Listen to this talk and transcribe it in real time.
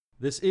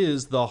This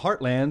is the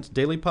Heartland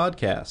Daily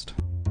Podcast.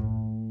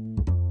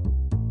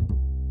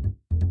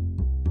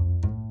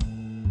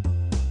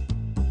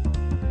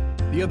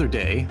 The other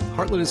day,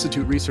 Heartland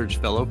Institute Research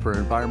Fellow for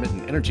Environment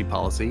and Energy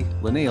Policy,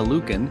 Linnea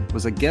Lukin,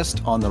 was a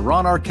guest on The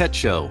Ron Arquette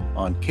Show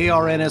on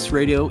KRNS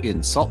Radio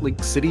in Salt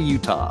Lake City,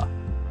 Utah.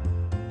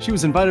 She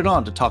was invited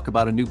on to talk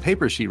about a new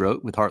paper she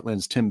wrote with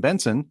Heartland's Tim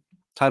Benson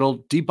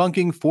titled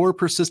Debunking 4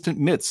 Persistent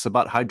Myths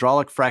About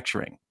Hydraulic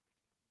Fracturing.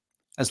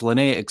 As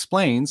Linnea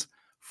explains,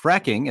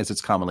 fracking, as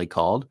it's commonly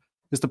called,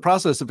 is the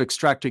process of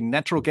extracting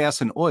natural gas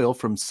and oil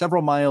from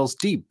several miles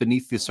deep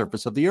beneath the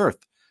surface of the earth.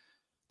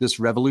 This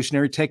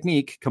revolutionary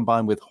technique,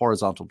 combined with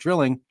horizontal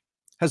drilling,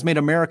 has made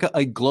America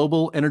a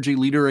global energy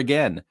leader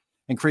again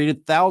and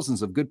created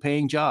thousands of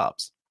good-paying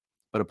jobs.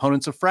 But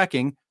opponents of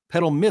fracking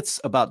peddle myths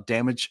about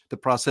damage the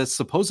process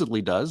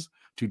supposedly does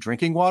to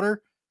drinking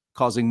water,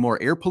 causing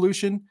more air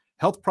pollution,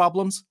 health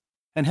problems,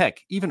 and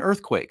heck, even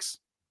earthquakes.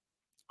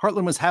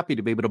 Heartland was happy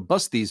to be able to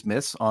bust these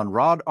myths on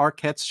Ron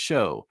Arquette's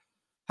show.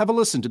 Have a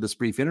listen to this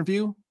brief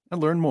interview and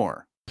learn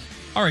more.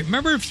 All right,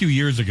 remember a few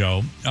years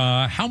ago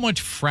how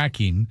much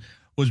fracking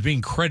was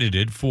being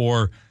credited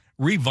for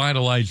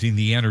revitalizing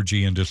the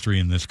energy industry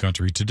in this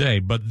country today.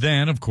 But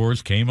then, of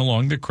course, came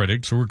along the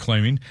critics who were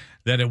claiming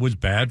that it was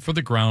bad for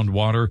the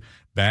groundwater,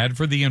 bad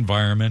for the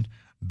environment,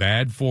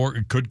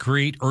 it could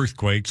create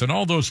earthquakes and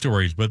all those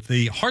stories. But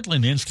the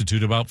Heartland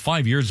Institute about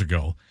 5 years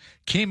ago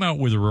came out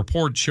with a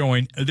report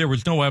showing there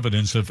was no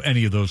evidence of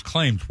any of those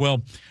claims.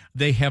 Well,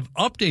 they have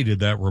updated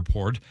that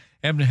report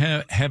and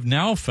have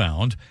now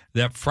found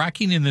that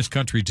fracking in this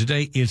country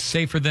today is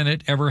safer than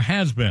it ever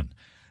has been.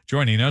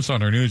 Joining us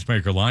on our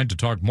Newsmaker line to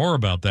talk more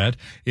about that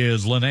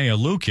is Linnea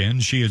Lukin.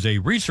 She is a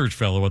research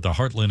fellow at the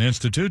Heartland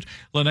Institute.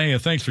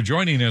 Linnea, thanks for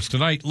joining us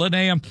tonight.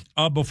 Linnea,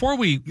 before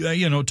we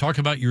talk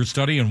about your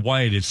study and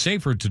why it is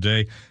safer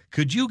today,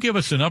 could you give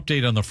us an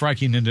update on the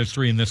fracking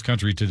industry in this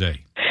country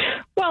today?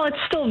 Well, it's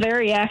still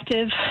very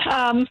active.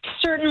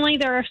 Certainly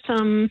there are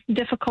some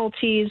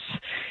difficulties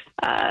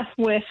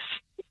with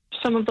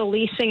some of the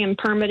leasing and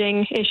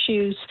permitting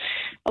issues.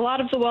 A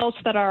lot of the wells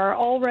that are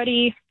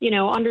already,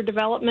 under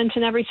development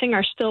and everything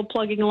are still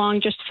plugging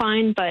along just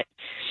fine. But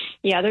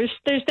yeah,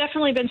 there's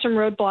definitely been some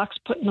roadblocks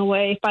put in the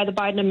way by the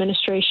Biden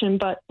administration.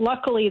 But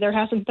luckily, there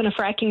hasn't been a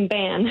fracking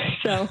ban.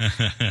 So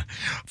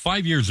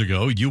 5 years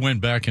ago, you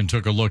went back and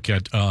took a look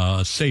at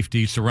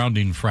safety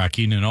surrounding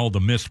fracking and all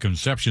the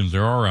misconceptions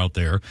there are out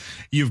there.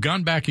 You've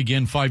gone back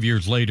again 5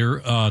 years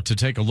later to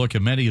take a look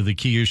at many of the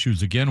key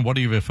issues again. What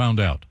have you found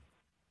out?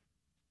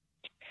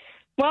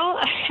 Well,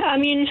 I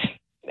mean,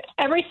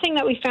 everything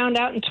that we found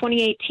out in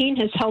 2018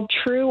 has held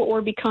true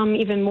or become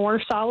even more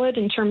solid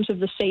in terms of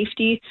the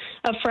safety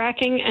of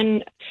fracking.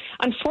 And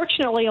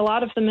unfortunately, a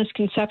lot of the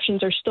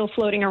misconceptions are still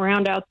floating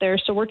around out there.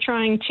 So we're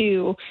trying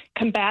to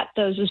combat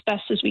those as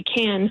best as we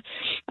can.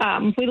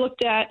 We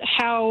looked at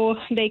how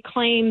they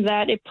claim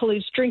that it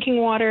pollutes drinking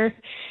water.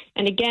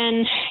 And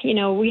again,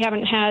 we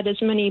haven't had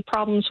as many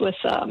problems with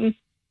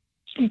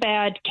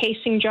bad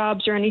casing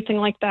jobs or anything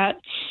like that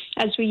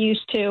as we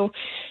used to.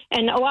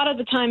 And a lot of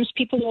the times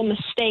people will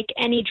mistake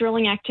any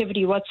drilling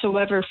activity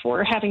whatsoever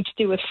for having to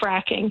do with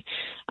fracking.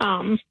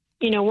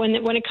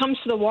 When it comes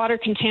to the water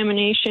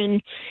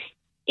contamination,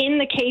 in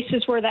the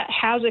cases where that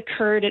has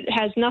occurred, it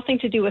has nothing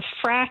to do with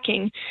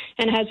fracking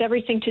and has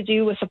everything to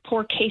do with a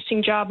poor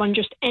casing job on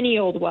just any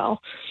old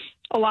well.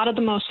 A lot of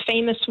the most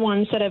famous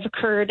ones that have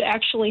occurred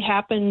actually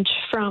happened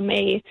from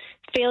a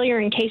failure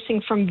in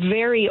casing from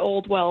very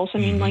old wells. I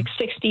mean, like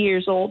 60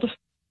 years old.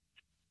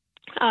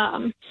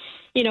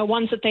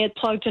 Ones that they had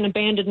plugged and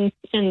abandoned,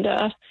 and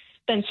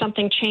then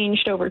something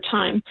changed over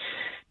time.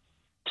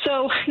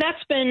 So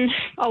that's been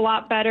a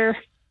lot better.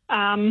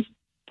 The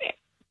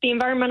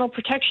Environmental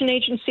Protection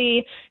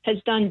Agency has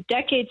done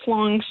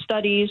decades-long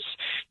studies.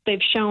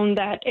 They've shown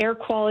that air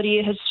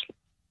quality has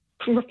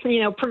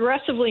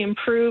progressively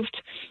improved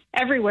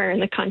everywhere in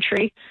the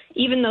country,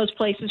 even those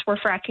places where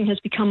fracking has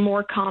become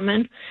more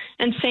common.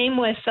 And same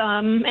with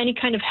any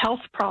kind of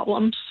health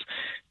problems.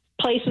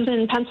 Places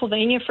in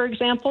Pennsylvania, for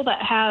example,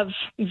 that have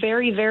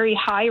very, very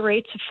high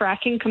rates of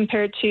fracking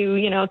compared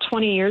to,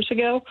 20 years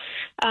ago,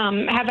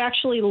 have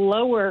actually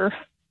lower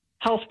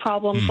health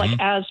problems like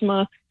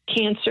asthma,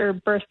 cancer,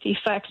 birth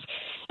defects.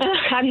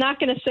 I'm not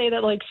going to say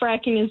that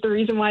fracking is the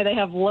reason why they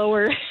have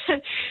lower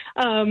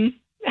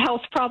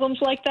health problems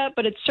like that,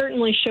 but it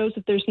certainly shows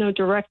that there's no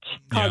direct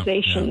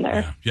causation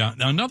there. Yeah.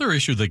 Now, another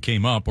issue that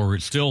came up, or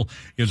it still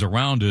is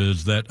around,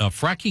 is that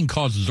fracking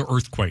causes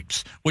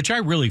earthquakes, which I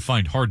really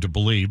find hard to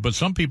believe, but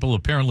some people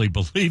apparently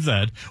believe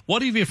that.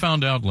 What have you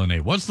found out,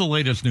 Linnea? What's the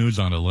latest news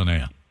on it,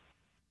 Linnea?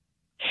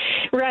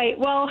 Right.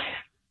 Well,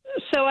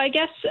 so I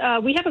guess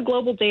we have a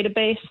global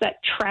database that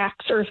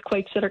tracks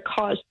earthquakes that are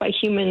caused by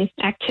human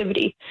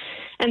activity.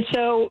 And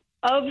so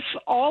of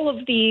all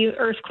of the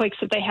earthquakes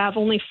that they have,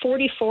 only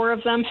 44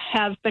 of them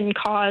have been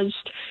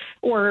caused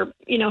or,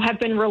 have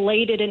been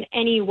related in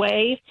any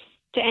way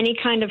to any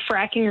kind of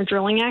fracking or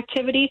drilling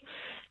activity.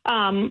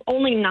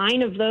 Only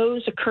 9 of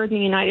those occurred in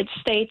the United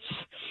States.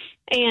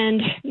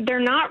 And they're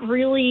not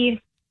really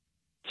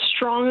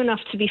strong enough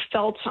to be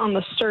felt on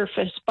the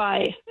surface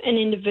by an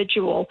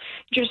individual.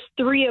 Just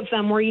 3 of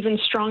them were even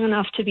strong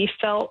enough to be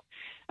felt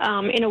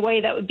in a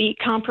way that would be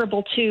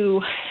comparable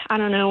to, I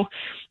don't know,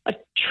 a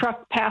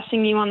truck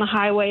passing you on the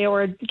highway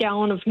or a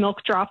gallon of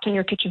milk dropped on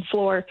your kitchen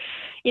floor.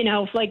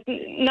 Like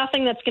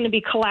nothing that's going to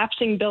be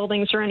collapsing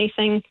buildings or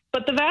anything.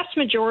 But the vast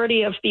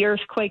majority of the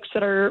earthquakes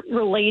that are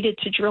related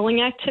to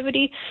drilling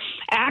activity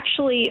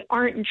actually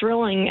aren't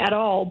drilling at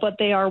all, but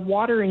they are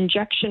water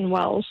injection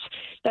wells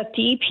that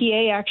the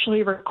EPA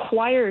actually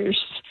requires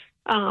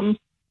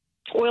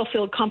oil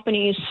field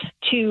companies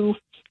to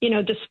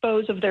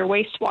dispose of their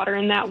wastewater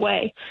in that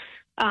way.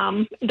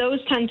 Those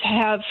tend to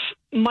have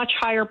much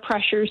higher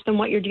pressures than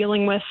what you're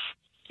dealing with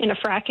in a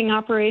fracking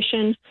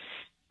operation.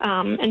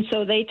 And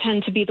so they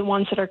tend to be the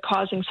ones that are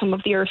causing some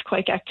of the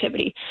earthquake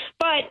activity.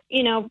 But,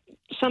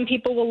 some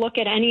people will look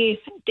at any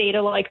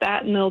data like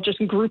that and they'll just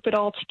group it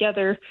all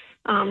together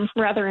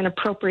rather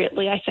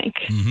inappropriately, I think.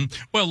 Mm-hmm.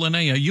 Well,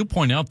 Linnea, you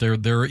point out there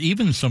are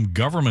even some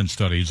government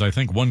studies, I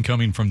think one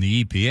coming from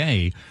the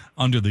EPA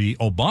under the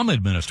Obama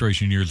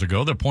administration years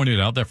ago, that pointed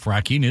out that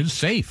fracking is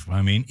safe.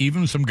 I mean,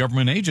 even some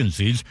government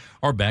agencies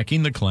are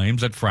backing the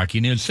claims that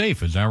fracking is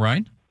safe. Is that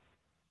right?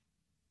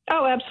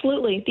 Oh,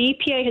 absolutely. The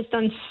EPA has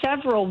done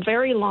several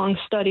very long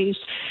studies.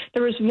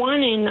 There was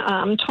one in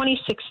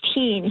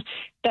 2016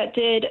 that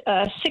did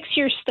a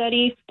 6-year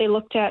study. They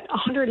looked at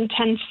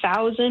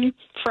 110,000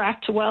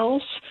 fracked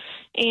wells,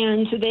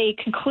 and they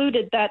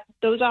concluded that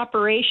those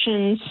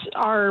operations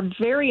are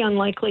very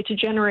unlikely to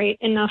generate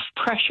enough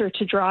pressure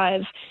to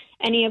drive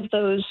any of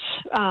those,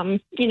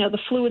 the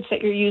fluids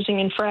that you're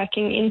using in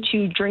fracking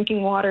into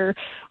drinking water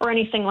or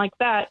anything like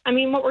that. I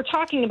mean, what we're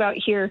talking about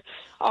here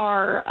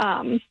are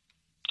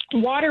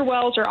water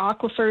wells or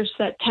aquifers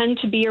that tend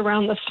to be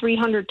around the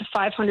 300 to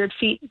 500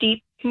 feet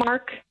deep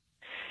mark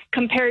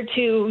compared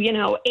to,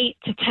 8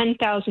 to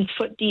 10,000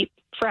 foot deep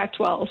fracked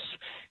wells.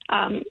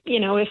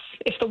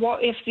 If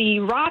the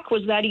rock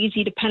was that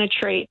easy to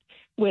penetrate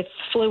with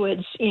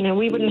fluids,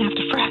 we wouldn't have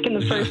to frack in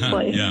the first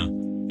place.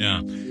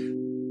 Yeah.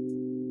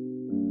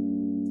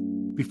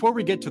 Before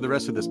we get to the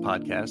rest of this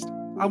podcast,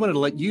 I wanted to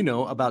let you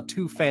know about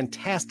 2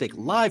 fantastic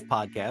live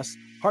podcasts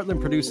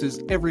Heartland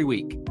produces every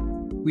week.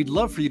 We'd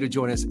love for you to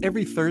join us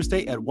every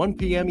Thursday at 1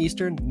 p.m.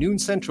 Eastern, noon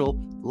Central,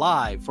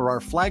 live for our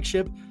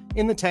flagship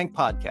In the Tank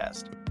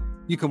podcast.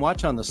 You can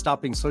watch on the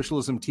Stopping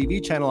Socialism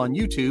TV channel on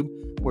YouTube,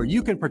 where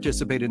you can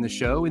participate in the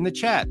show in the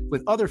chat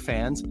with other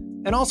fans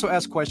and also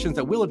ask questions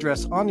that we'll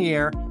address on the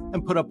air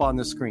and put up on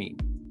the screen.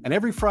 And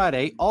every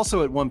Friday,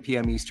 also at 1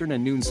 p.m. Eastern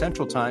and noon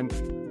Central Time,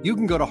 you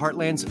can go to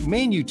Heartland's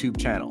main YouTube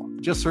channel.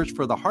 Just search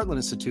for the Heartland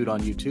Institute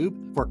on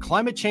YouTube for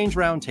Climate Change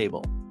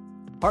Roundtable.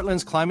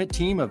 Heartland's climate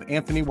team of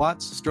Anthony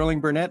Watts,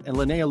 Sterling Burnett, and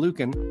Linnea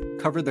Lucan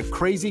cover the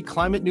crazy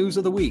climate news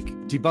of the week,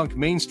 debunk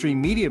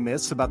mainstream media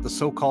myths about the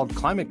so-called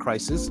climate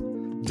crisis,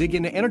 dig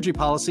into energy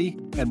policy,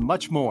 and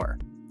much more.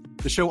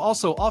 The show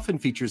also often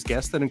features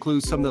guests that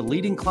include some of the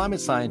leading climate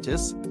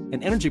scientists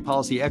and energy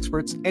policy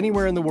experts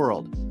anywhere in the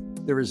world.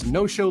 There is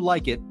no show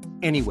like it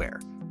anywhere.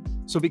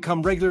 So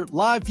become regular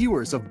live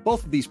viewers of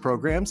both of these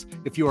programs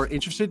if you are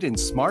interested in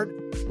smart,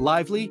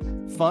 lively,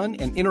 fun,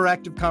 and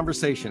interactive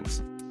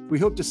conversations. We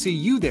hope to see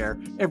you there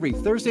every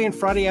Thursday and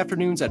Friday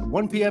afternoons at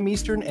 1 p.m.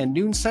 Eastern and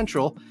noon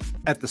Central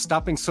at the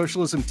Stopping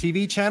Socialism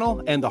TV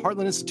channel and the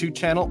Heartland Institute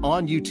channel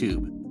on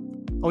YouTube.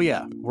 Oh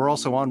yeah, we're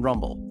also on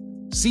Rumble.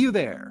 See you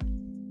there.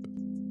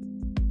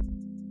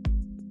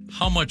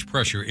 How much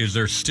pressure? Is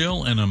there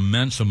still an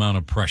immense amount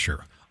of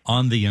pressure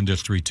on the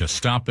industry to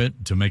stop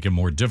it, to make it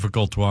more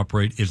difficult to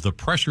operate? Is the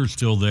pressure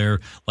still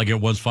there like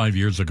it was 5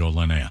 years ago,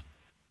 Linnea?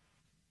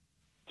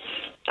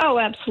 Oh,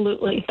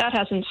 absolutely. That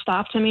hasn't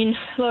stopped. I mean,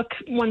 look,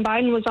 when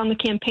Biden was on the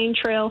campaign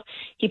trail,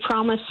 he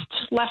promised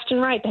left and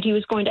right that he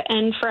was going to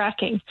end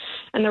fracking.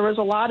 And there was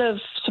a lot of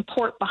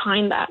support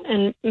behind that.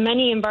 And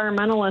many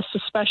environmentalists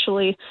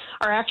especially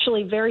are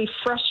actually very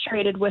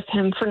frustrated with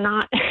him for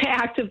not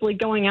actively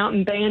going out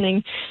and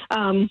banning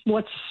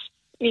what's,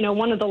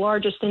 one of the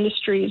largest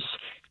industries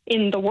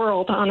in the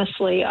world,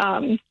 honestly.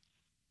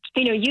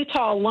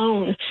 Utah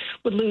alone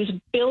would lose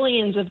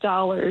billions of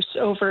dollars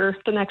over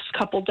the next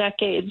couple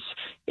decades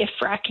if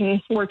fracking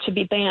were to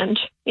be banned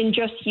in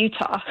just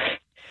Utah.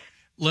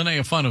 Linnea,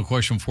 a final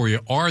question for you.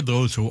 Are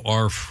those who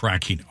are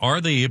fracking,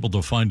 are they able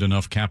to find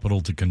enough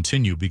capital to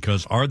continue?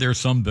 Because are there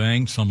some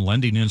banks, some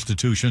lending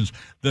institutions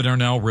that are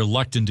now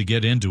reluctant to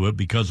get into it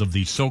because of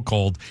the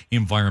so-called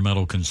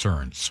environmental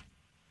concerns?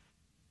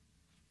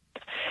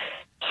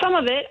 Some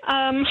of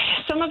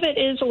it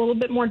is a little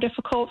bit more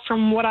difficult.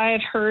 From what I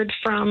have heard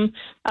from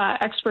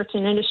experts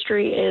in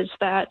industry is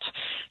that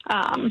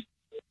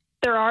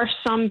there are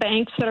some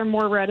banks that are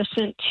more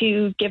reticent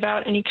to give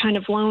out any kind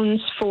of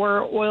loans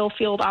for oil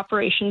field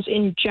operations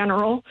in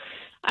general.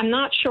 I'm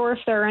not sure if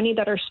there are any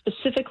that are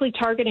specifically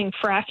targeting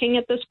fracking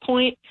at this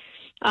point.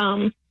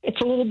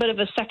 It's a little bit of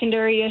a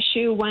secondary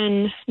issue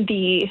when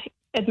the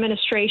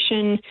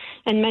administration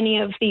and many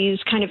of these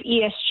kind of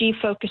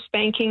ESG-focused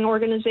banking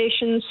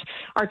organizations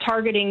are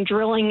targeting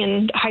drilling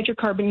and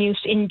hydrocarbon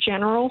use in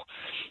general.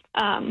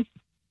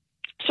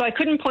 So I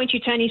couldn't point you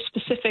to any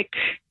specific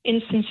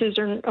instances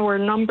or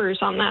numbers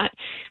on that,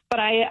 but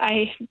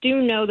I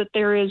do know that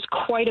there is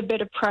quite a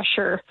bit of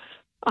pressure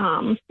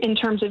in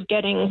terms of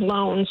getting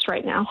loans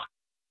right now.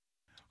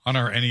 On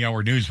our Any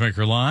Hour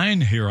Newsmaker line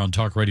here on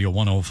Talk Radio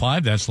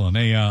 105, that's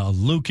Linnea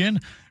Lukin,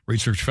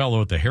 research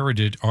fellow at the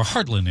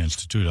Heartland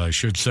Institute, I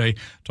should say,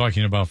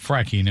 talking about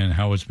fracking and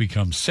how it's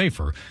become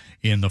safer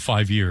in the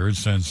 5 years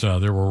since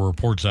there were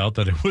reports out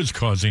that it was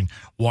causing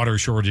water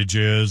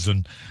shortages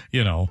and,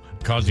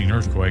 causing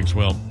earthquakes.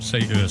 Well,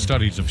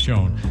 studies have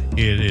shown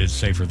it is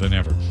safer than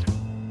ever.